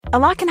A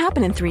lot can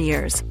happen in 3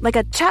 years, like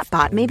a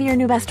chatbot may be your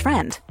new best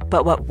friend.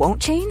 But what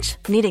won't change?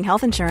 Needing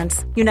health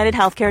insurance. United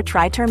Healthcare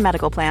Tri-Term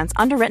Medical Plans,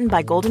 underwritten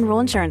by Golden Rule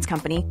Insurance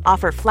Company,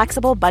 offer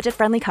flexible,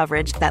 budget-friendly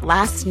coverage that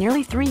lasts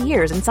nearly 3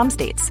 years in some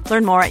states.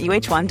 Learn more at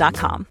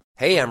uh1.com.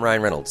 Hey, I'm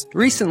Ryan Reynolds.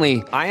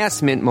 Recently, I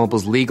asked Mint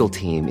Mobile's legal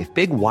team if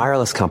big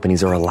wireless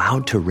companies are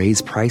allowed to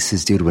raise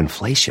prices due to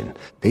inflation.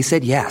 They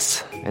said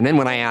yes. And then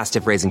when I asked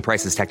if raising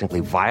prices technically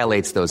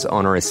violates those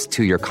onerous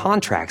 2-year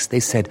contracts, they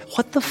said,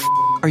 "What the f***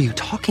 are you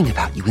talking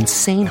about, you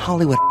insane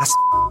Hollywood ass?"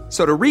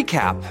 So to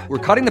recap, we're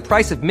cutting the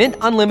price of Mint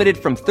Unlimited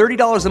from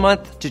 $30 a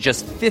month to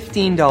just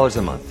 $15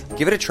 a month.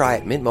 Give it a try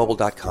at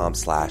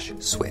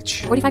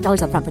mintmobile.com/switch.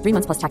 $45 up front for 3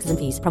 months plus taxes and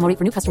fees. Promo rate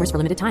for new customers for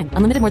limited time.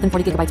 Unlimited more than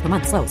 40 gigabytes per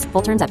month. Slows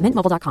full terms at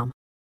mintmobile.com.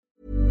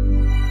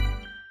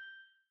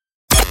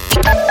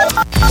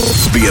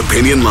 The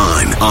Opinion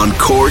Line on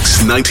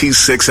Cork's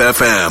 96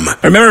 FM. I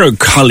remember a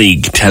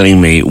colleague telling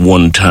me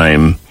one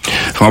time,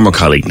 former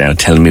colleague now,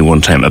 telling me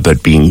one time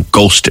about being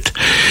ghosted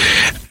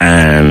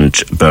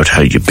and about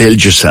how you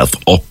build yourself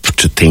up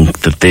to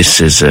think that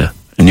this is a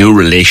new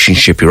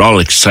relationship. You're all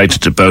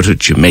excited about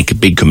it. You make a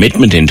big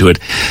commitment into it,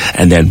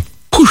 and then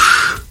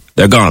poof,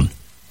 they're gone.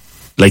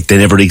 Like they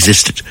never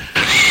existed.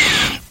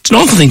 It's an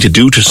awful thing to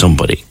do to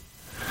somebody.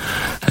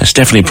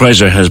 Stephanie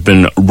Preiser has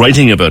been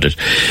writing about it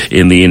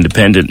in The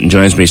Independent and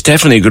joins me.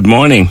 Stephanie, good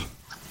morning.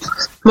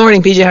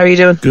 Morning, PJ. How are you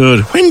doing?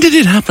 Good. When did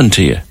it happen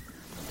to you?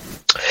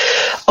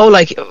 Oh,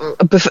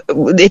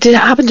 it did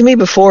happen to me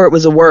before it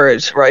was a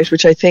word, right?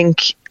 Which I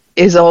think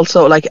is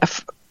also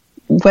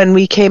when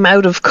we came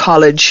out of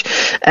college,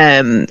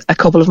 a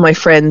couple of my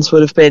friends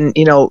would have been,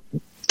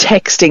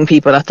 texting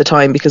people at the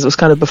time because it was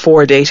kind of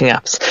before dating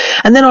apps,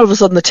 and then all of a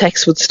sudden the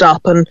text would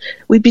stop and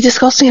we'd be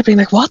discussing it, being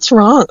like, what's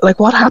wrong, like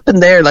what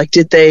happened there, like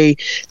did they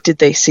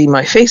see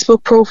my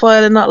Facebook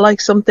profile and not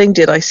like something,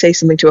 did I say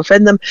something to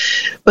offend them?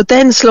 But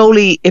then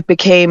slowly it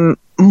became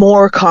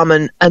more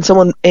common, and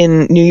someone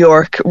in New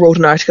York wrote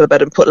an article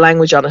about it and put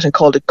language on it and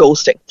called it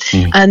ghosting.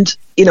 And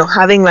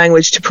having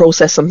language to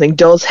process something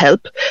does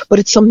help, but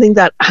it's something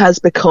that has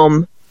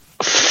become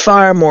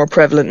far more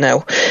prevalent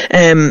now,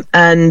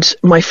 and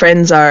my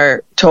friends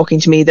are talking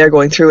to me, they're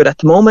going through it at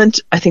the moment,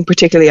 I think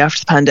particularly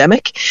after the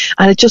pandemic,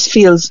 and it just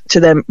feels to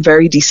them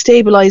very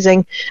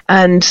destabilizing,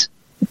 and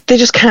they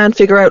just can't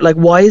figure out, like,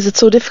 why is it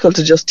so difficult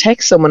to just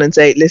text someone and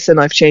say, listen,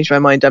 I've changed my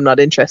mind, I'm not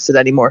interested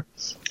anymore.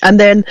 And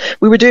then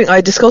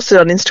I discussed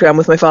it on Instagram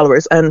with my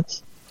followers, and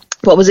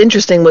what was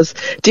interesting was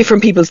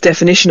different people's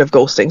definition of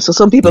ghosting. So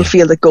some people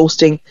feel that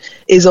ghosting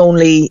is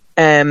only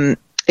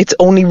it's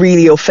only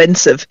really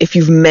offensive if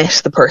you've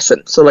met the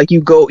person. So like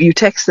you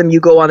text them,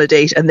 you go on a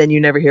date, and then you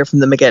never hear from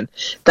them again.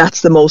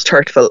 That's the most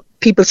hurtful.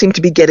 People seem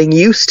to be getting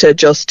used to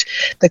just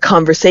the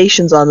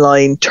conversations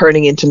online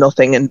turning into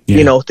nothing, and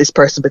this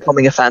person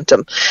becoming a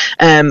phantom.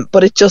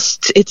 But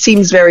it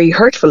seems very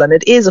hurtful, and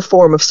it is a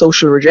form of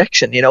social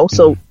rejection,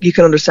 so you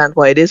can understand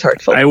why it is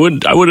hurtful. I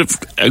would have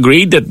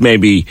agreed that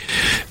maybe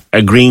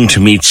agreeing to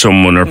meet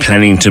someone or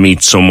planning to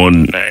meet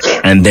someone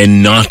and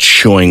then not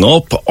showing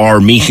up,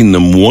 or meeting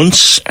them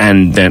once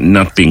and then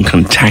not being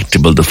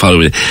contactable the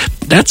following,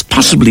 that's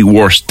possibly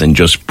worse than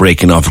just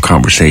breaking off a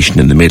conversation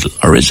in the middle,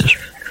 or is it?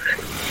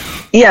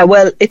 Yeah,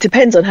 well, it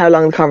depends on how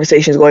long the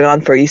conversation is going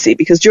on for, you see,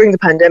 because during the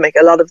pandemic,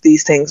 a lot of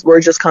these things were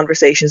just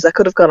conversations that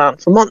could have gone on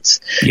for months.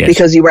 Yes.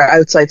 Because you were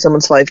outside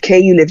someone's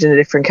 5K, you lived in a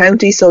different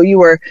county, so you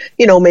were,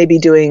 maybe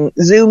doing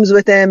Zooms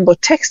with them, but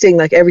texting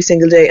like every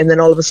single day, and then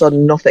all of a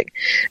sudden nothing.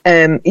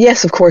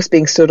 Yes, of course,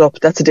 being stood up,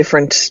 that's a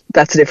different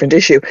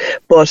issue,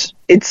 but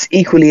it's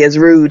equally as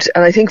rude.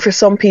 And I think for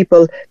some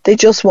people, they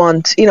just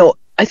want,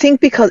 I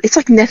think because it's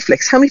like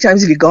Netflix. How many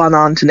times have you gone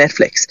on to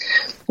Netflix,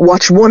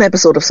 watch one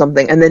episode of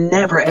something, and then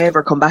never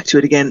ever come back to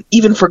it again,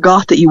 even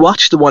forgot that you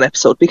watched the one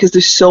episode, because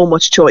there's so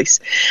much choice.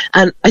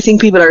 And I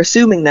think people are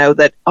assuming now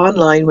that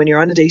online, when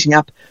you're on a dating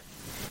app,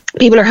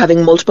 people are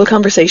having multiple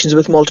conversations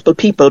with multiple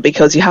people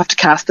because you have to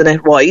cast the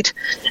net wide.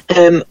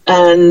 And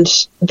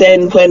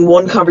then when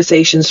one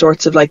conversation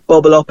sorts of like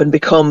bubble up and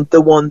become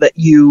the one that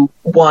you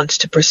want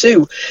to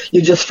pursue,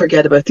 you just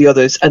forget about the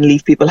others and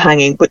leave people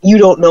hanging. But you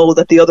don't know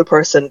that the other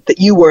person, that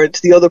you weren't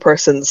the other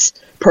person's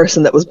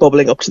person that was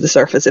bubbling up to the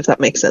surface, if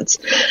that makes sense.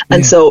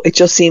 And so it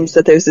just seems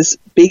that there's this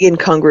big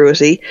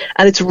incongruity,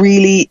 and it's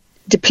really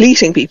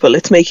depleting people.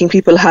 It's making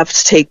people have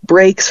to take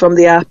breaks from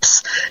the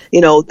apps.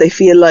 They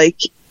feel like,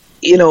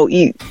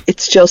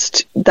 it's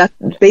just that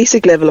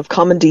basic level of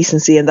common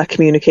decency and that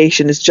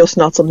communication is just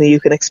not something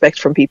you can expect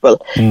from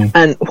people.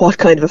 And what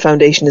kind of a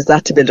foundation is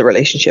that to build a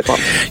relationship on?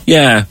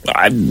 Yeah,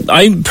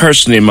 I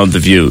personally am of the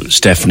view,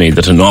 Stephanie,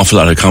 that an awful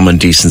lot of common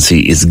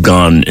decency is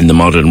gone in the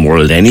modern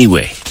world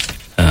anyway.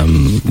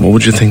 What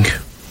would you think?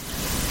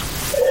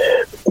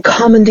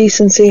 Common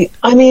decency?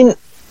 I mean,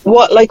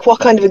 what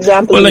kind of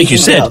example? Well, like you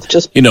said,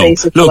 just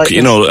look,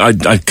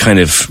 I kind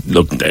of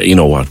look. You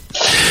know what?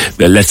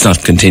 let's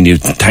not continue.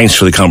 Thanks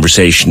for the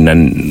conversation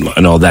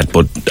and all that,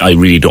 but I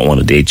really don't want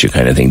to date you,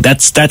 kind of thing.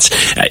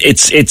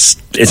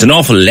 It's an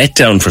awful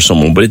letdown for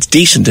someone, but it's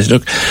decent.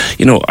 Look,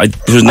 it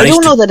was nice. I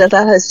don't know that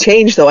has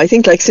changed though. I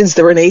think like since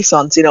the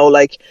Renaissance,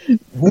 like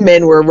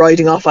men were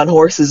riding off on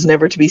horses,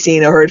 never to be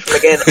seen or heard from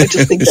again. I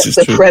just think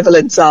that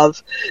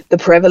the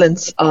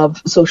prevalence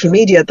of social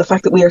media, the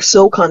fact that we are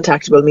so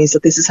contactable, means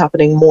that this is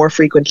happening more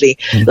frequently.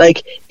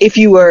 Like if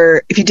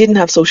you didn't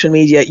have social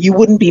media, you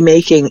wouldn't be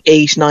making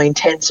 8, 9,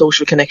 10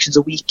 social connections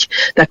a week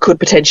that could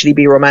potentially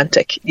be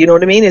romantic. You know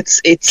what I mean?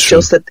 It's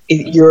just that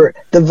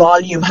the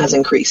volume has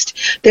increased.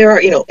 There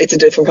are, it's a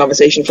different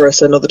conversation for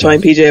us another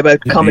time, PJ, about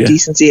common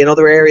decency in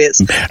other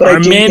areas. But are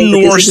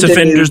men worse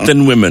offenders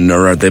than women,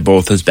 or are they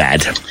both as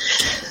bad?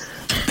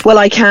 Well,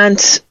 I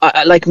can't,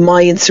 like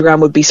my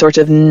Instagram would be sort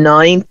of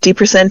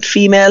 90%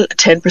 female,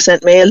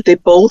 10% male. They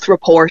both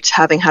report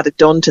having had it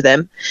done to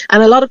them.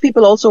 And a lot of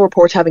people also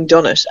report having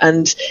done it.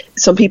 And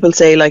some people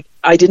say, like,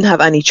 I didn't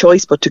have any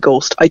choice but to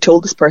ghost. I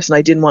told this person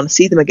I didn't want to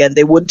see them again.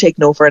 They wouldn't take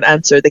no for an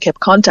answer. They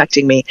kept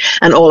contacting me.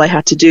 And all I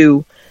had to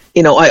do,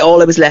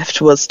 all I was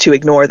left was to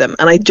ignore them.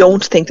 And I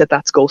don't think that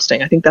that's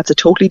ghosting. I think that's a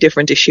totally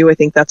different issue. I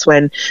think that's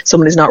when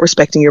someone is not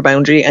respecting your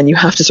boundary and you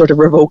have to sort of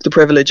revoke the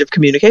privilege of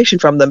communication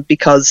from them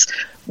because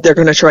they're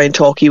going to try and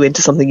talk you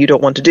into something you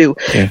don't want to do.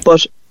 Yeah.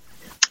 But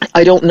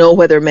I don't know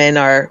whether men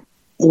are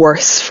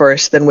worse for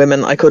it than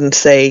women. I couldn't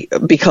say,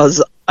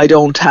 because I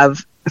don't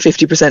have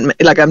 50%,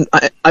 like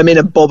I'm in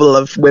a bubble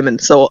of women,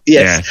 so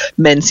yes,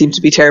 men seem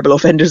to be terrible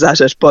offenders at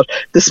it, but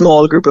the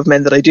small group of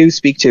men that I do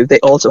speak to, they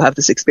also have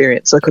this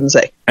experience, so I couldn't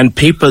say. And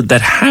people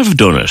that have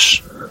done it,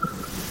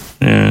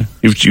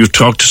 you've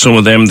talked to some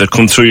of them that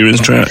come through your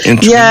Instagram?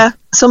 Yeah,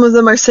 some of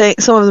them are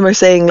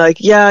saying like,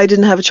 yeah, I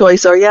didn't have a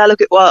choice, or yeah, look,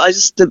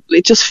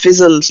 it just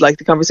fizzled, like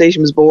the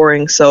conversation was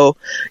boring, so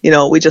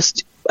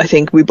I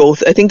think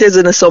there's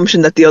an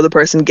assumption that the other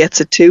person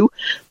gets it too,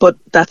 but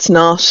that's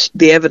not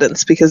the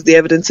evidence, because the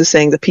evidence is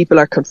saying that people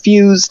are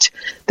confused,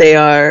 they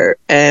are,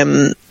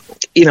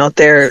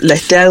 they're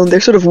let down, they're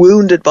sort of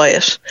wounded by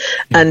it.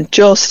 And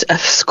just a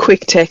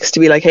quick text to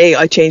be like, hey,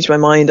 I changed my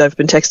mind, I've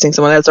been texting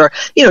someone else, or,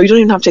 you don't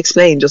even have to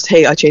explain, just,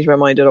 hey, I changed my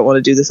mind, I don't want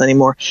to do this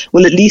anymore,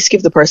 will at least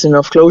give the person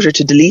enough closure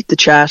to delete the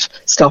chat,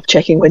 stop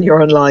checking when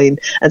you're online,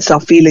 and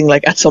stop feeling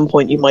like at some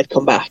point you might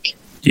come back.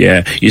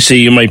 Yeah, you see,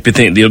 you might be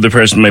thinking, the other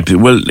person might be,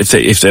 well,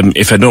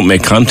 if I don't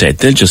make contact,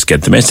 they'll just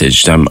get the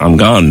message, I'm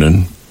gone.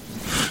 And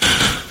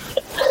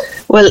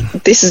well,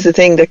 this is the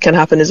thing that can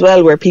happen as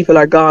well, where people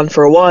are gone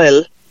for a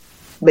while.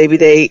 Maybe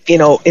they,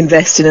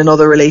 invest in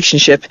another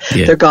relationship.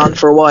 Yeah. They're gone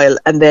for a while,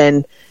 and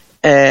then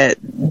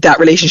that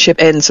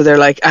relationship ends. So they're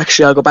like,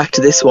 actually, I'll go back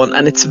to this one,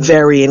 and it's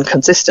very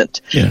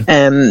inconsistent. Yeah.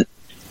 And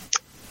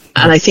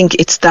I think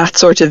it's that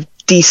sort of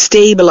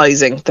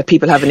destabilizing that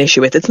people have an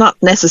issue with. It's not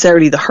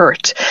necessarily the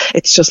hurt.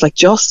 It's just like,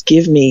 just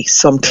give me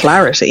some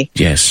clarity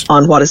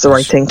on what is the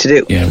right thing to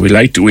do. Yeah, we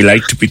like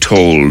to be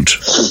told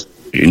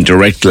in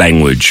direct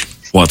language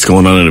what's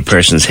going on in a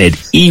person's head,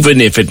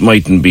 even if it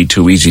mightn't be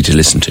too easy to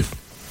listen to.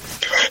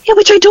 Yeah,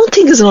 which I don't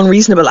think is an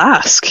unreasonable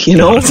ask,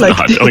 No, it's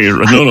not.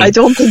 No. I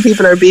don't think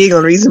people are being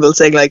unreasonable,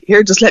 saying like,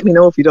 here, just let me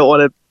know if you don't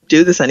want to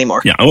do this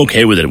anymore. Yeah, I'm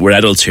okay with it. We're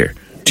adults here.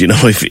 Do you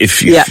know,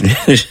 if you... Yeah.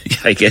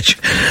 I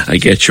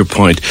get your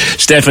point.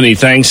 Stephanie,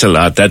 thanks a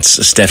lot.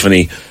 That's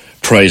Stephanie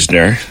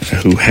Preisner,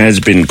 who has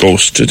been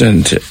ghosted,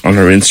 and on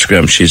her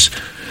Instagram she's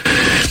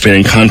been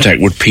in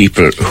contact with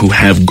people who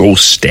have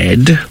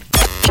ghosted.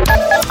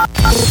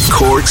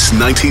 Cork's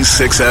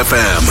 96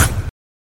 FM.